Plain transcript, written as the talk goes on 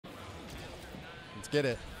get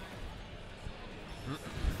it.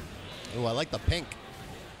 Ooh, I like the pink.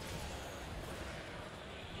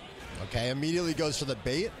 Okay, immediately goes for the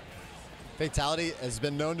bait. Fatality has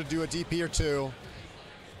been known to do a DP or two.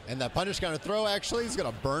 And that punish counter throw, actually, he's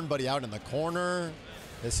going to burn Buddy out in the corner.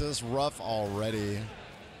 This is rough already.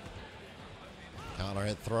 Counter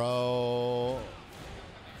hit throw.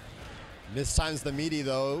 Mistimes the meaty,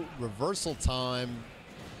 though. Reversal time.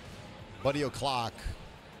 Buddy o'clock.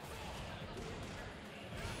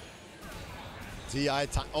 DI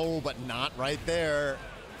time. Oh, but not right there.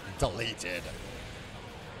 Deleted.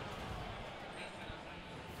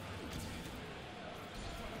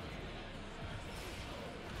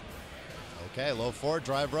 Okay, low forward,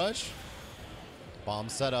 drive rush. Bomb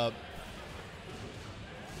set up.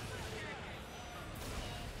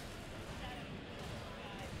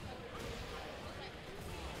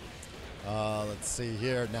 Let's see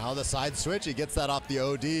here. Now the side switch. He gets that off the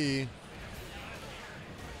OD.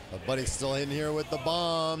 But Buddy's still in here with the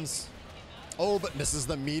bombs. Oh, but misses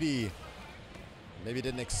the meaty. Maybe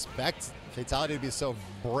didn't expect Fatality to be so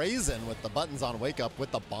brazen with the buttons on wake up with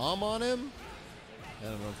the bomb on him.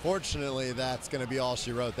 And unfortunately, that's going to be all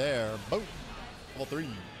she wrote there. Boom. Level 3.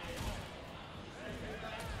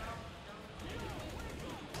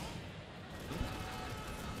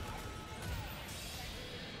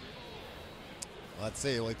 Let's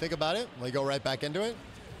see. Will he think about it? Will he go right back into it?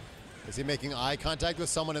 Is he making eye contact with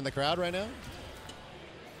someone in the crowd right now?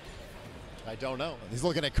 I don't know. He's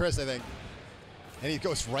looking at Chris, I think. And he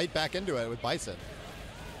goes right back into it with Bison.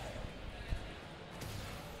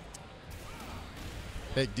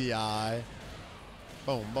 Big DI.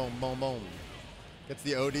 Boom, boom, boom, boom. Gets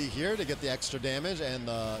the OD here to get the extra damage and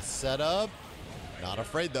the setup. Not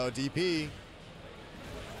afraid, though. DP.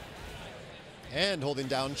 And holding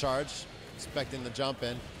down charge. Expecting the jump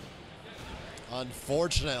in.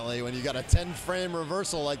 Unfortunately, when you got a 10-frame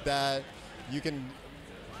reversal like that, you can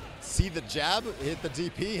see the jab, hit the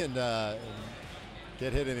DP, and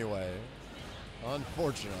get hit anyway.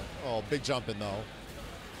 Unfortunate. Oh, big jump in, though.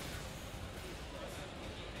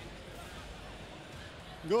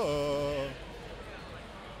 Go.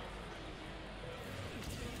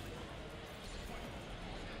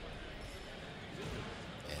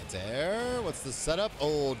 There. What's the setup?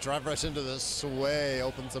 Oh, drive rush into the sway.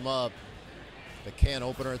 Opens him up. The can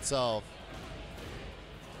opener itself.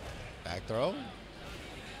 Back throw.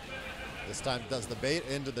 This time does the bait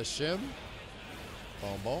into the shim.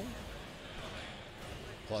 Boom, boom.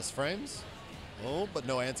 Plus frames. Oh, but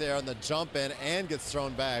no anti-air on the jump in and gets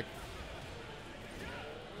thrown back.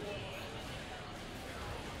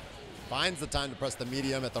 Finds the time to press the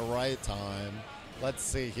medium at the right time. Let's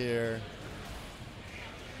see here.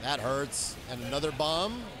 That hurts. And another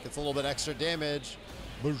bomb. Gets a little bit extra damage.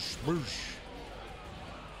 Boosh, boosh.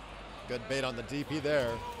 Good bait on the DP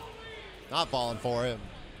there. Not falling for him.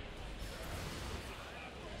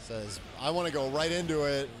 Says, I want to go right into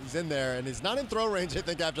it. He's in there, and he's not in throw range, I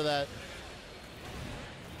think, after that.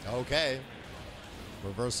 Okay.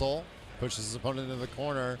 Reversal. Pushes his opponent into the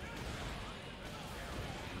corner.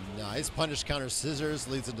 Nice punish counter scissors.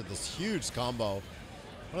 Leads into this huge combo.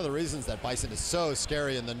 One of the reasons that Bison is so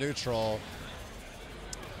scary in the neutral.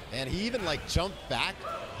 And he even like jumped back,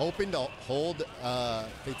 hoping to hold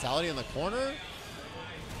Fatality in the corner.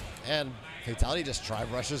 And Fatality just drive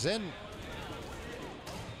rushes in.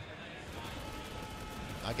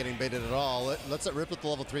 Not getting baited at all. Lets it rip with the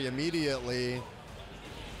level 3 immediately.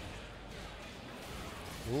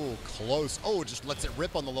 Ooh, close. Oh, just lets it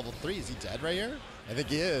rip on the level 3. Is he dead right here? I think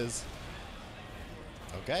he is.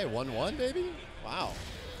 Okay, 1-1, baby. Wow.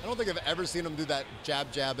 I don't think I've ever seen him do that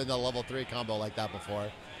jab, jab in the level 3 combo like that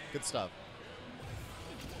before. Good stuff.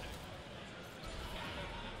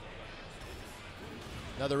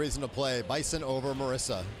 Another reason to play Bison over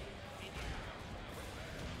Marissa.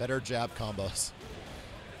 Better jab combos.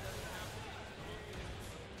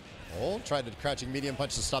 Oh, tried to crouching medium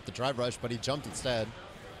punch to stop the drive rush, but he jumped instead.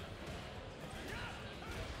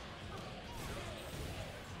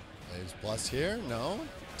 There's plus here. No.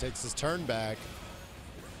 Takes his turn back.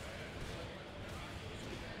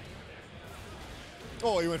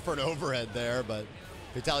 Oh, he went for an overhead there, but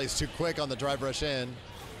Fatality's too quick on the drive rush in.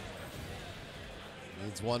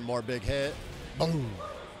 Needs one more big hit. Boom.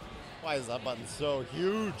 Why is that button so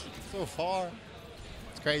huge? So far.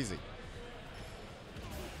 It's crazy.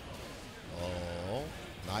 Oh,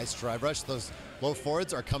 nice drive rush. Those low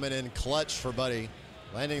forwards are coming in clutch for Buddy.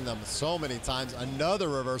 Landing them so many times. Another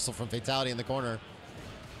reversal from Fatality in the corner.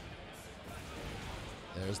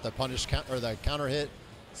 There's the punish or the counter hit.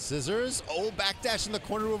 Scissors. Oh, backdash in the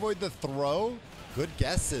corner to avoid the throw. Good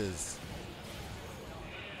guesses.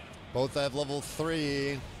 Both have level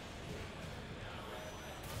 3.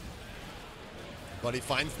 But he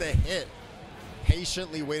finds the hit.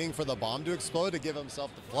 Patiently waiting for the bomb to explode to give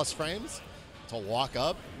himself the plus frames to walk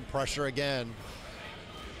up and pressure again.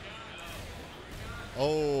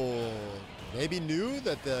 Oh, maybe knew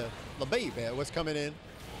that the baby was coming in.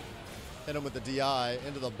 Hit him with the DI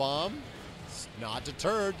into the bomb. Not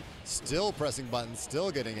deterred. Still pressing buttons.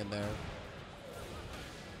 Still getting in there. Hit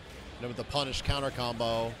him with the punish counter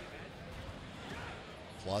combo.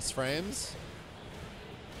 Plus frames.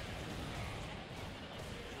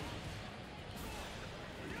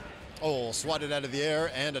 Oh, swatted out of the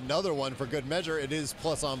air, and another one for good measure. It is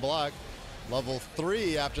plus on block. Level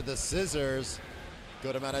 3 after the scissors.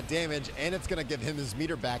 Good amount of damage, and it's gonna give him his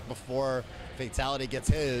meter back before Fatality gets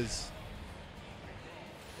his.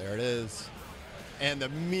 There it is. And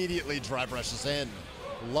immediately drive rushes in.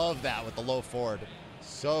 Love that with the low forward.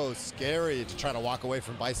 So scary to try to walk away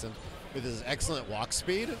from Bison with his excellent walk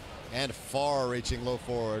speed and far-reaching low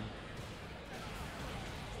forward.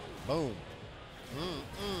 Boom.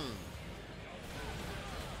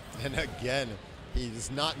 And again, he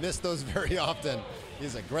does not miss those very often.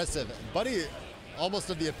 He's aggressive. Buddy almost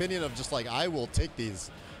of the opinion of just like, I will take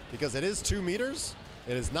these because it is 2 meters.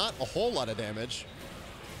 It is not a whole lot of damage.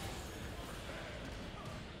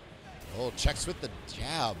 Oh, checks with the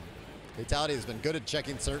jab. Fatality has been good at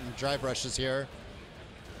checking certain drive rushes here.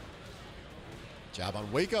 Jab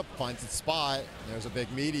on wake up, finds its spot. There's a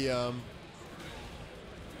big medium.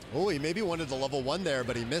 Oh, he maybe wanted the level 1 there,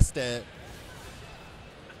 but he missed it.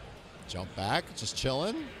 Jump back, just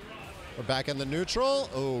chilling. We're back in the neutral.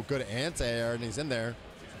 Oh, good anti-air, and he's in there.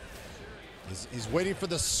 He's waiting for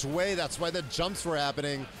the sway. That's why the jumps were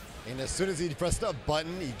happening. And as soon as he pressed a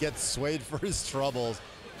button, he gets swayed for his troubles.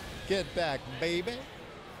 Get back, baby.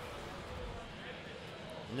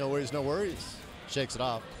 No worries, no worries. Shakes it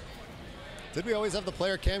off. Did we always have the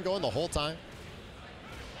player cam going the whole time?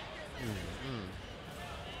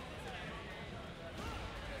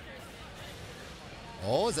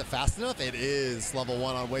 Oh, is it fast enough? It is. Level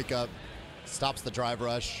 1 on wake up. Stops the drive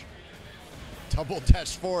rush. Double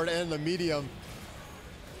dash forward and the medium.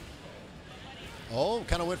 Oh,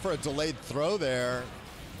 kind of went for a delayed throw there.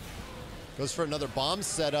 Goes for another bomb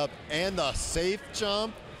setup and the safe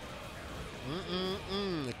jump.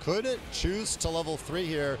 Could it choose to level 3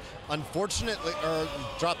 here? Unfortunately, or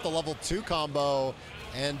drop the level 2 combo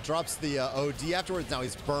and drops the OD afterwards. Now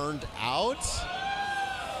he's burned out.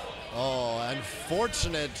 Oh,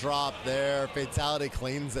 unfortunate drop there. Fatality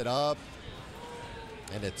cleans it up.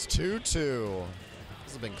 And it's 2-2.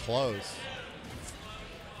 This has been close.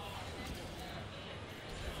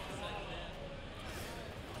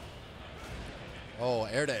 Oh,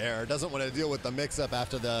 air to air. Doesn't want to deal with the mix-up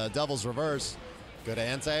after the Devil's Reverse. Good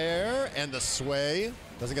anti-air and the sway.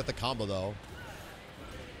 Doesn't get the combo, though.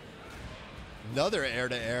 Another air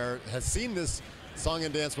to air. Has seen this song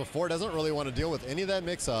and dance before. Doesn't really want to deal with any of that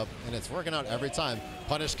mix-up, and it's working out every time.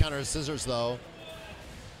 Punish counter scissors, though.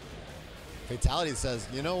 Fatality says,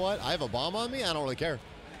 you know what? I have a bomb on me. I don't really care.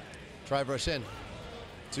 Drive rush in.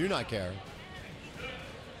 Do not care.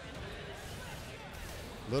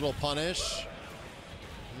 Little punish.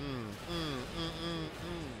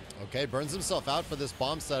 Okay, burns himself out for this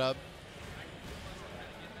bomb setup.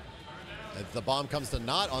 If the bomb comes to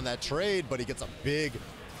naught on that trade, but he gets a big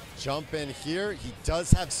jump in here. He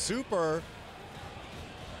does have super.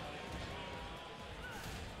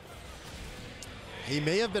 He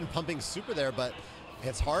may have been pumping super there, but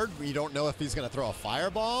it's hard. You don't know if he's going to throw a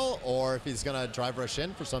fireball or if he's going to drive rush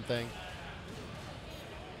in for something.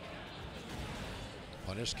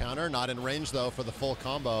 Punish counter, not in range though for the full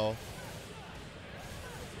combo.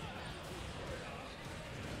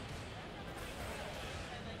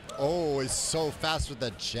 Oh, he's so fast with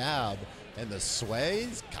the jab and the sway.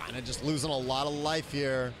 He's kind of just losing a lot of life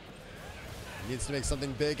here. He needs to make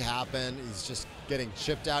something big happen. He's just getting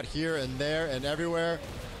chipped out here and there and everywhere.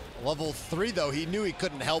 Level 3 though, he knew he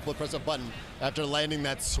couldn't help but press a button after landing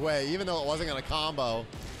that sway, even though it wasn't gonna combo.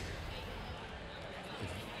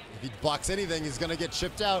 If he blocks anything, he's gonna get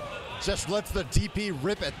chipped out. Just lets the DP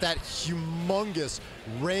rip at that humongous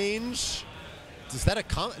range. Is that a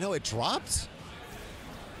combo? No, it dropped?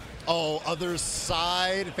 Oh, other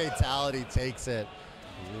side. Fatality takes it.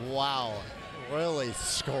 Wow. Really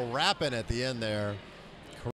scrapping at the end there.